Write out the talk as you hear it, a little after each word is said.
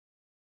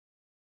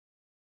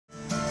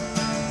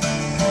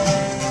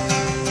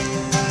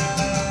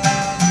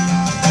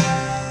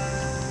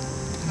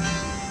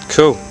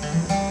Cool. How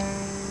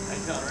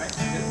you feeling, right?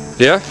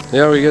 You good?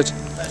 Yeah, we good.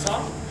 That's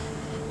all?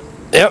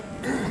 Yep.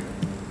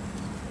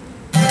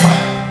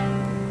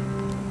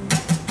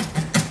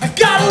 I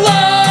got a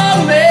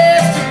long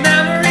list of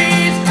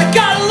memories. I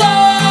got a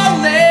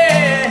long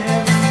list.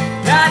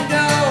 I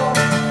know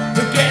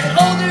we're getting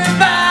older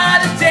by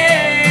the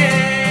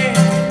day.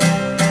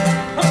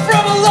 I'm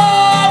from a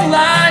long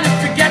line of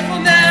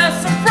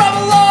forgetfulness. I'm from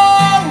a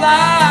long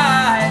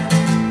line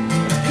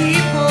of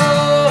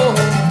people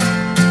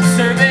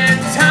serving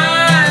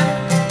time.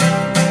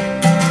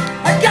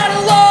 I got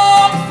a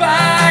long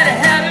fight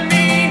ahead of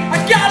me. I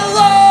got a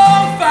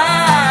long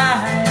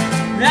fight.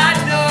 I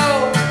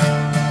know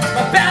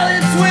my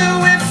balance will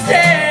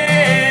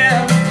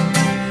withstand.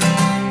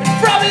 And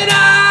from an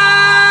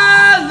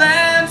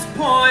island's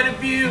point of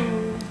view,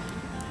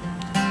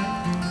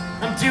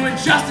 I'm doing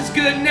just as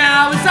good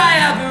now as I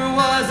ever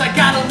was. I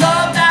got a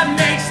love that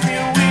makes me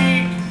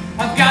weak.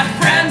 I've got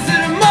friends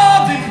that are more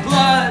than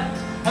blood.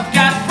 I've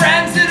got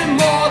friends that are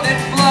more than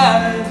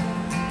blood.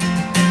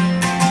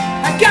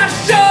 I got a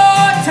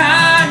short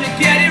time to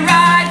get it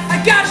right. I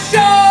got a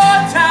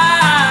short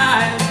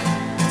time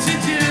to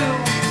do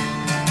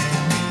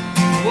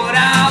what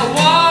I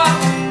want.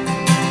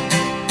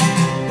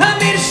 I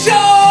made a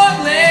short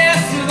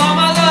list with all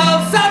my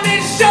loves. I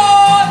made a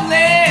short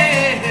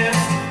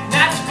list,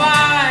 that's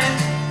fine.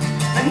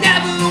 I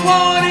never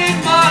wanted